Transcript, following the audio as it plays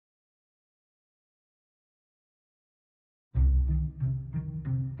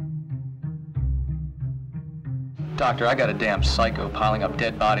Doctor, I got a damn psycho piling up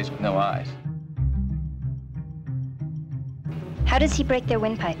dead bodies with no eyes. How does he break their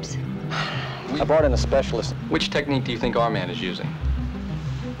windpipes? I brought in a specialist. Which technique do you think our man is using?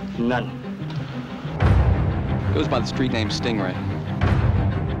 None. Goes by the street name Stingray.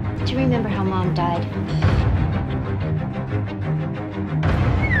 Do you remember how Mom died?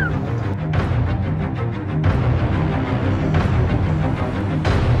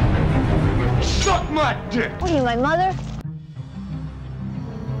 Suck my dick! What are you, my mother?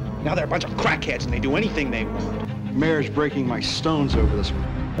 Now they're a bunch of crackheads and they do anything they want. Mayor's breaking my stones over this.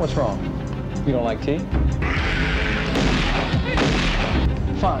 What's wrong? You don't like tea?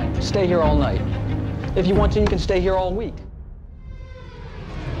 Fine, stay here all night. If you want to, you can stay here all week.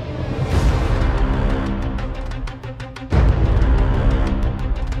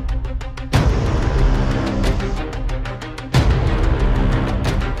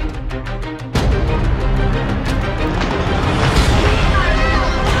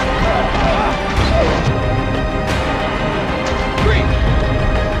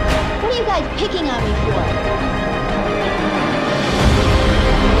 What are you guys picking on me for?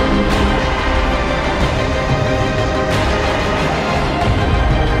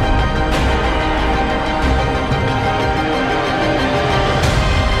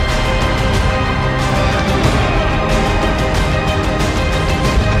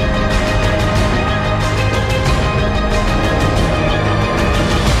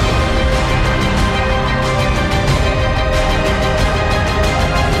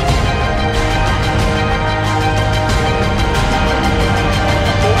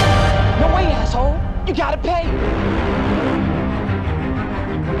 You gotta pay!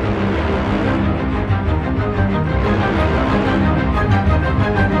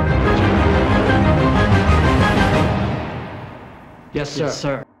 Yes, sir. Yes,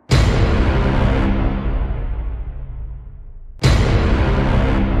 sir.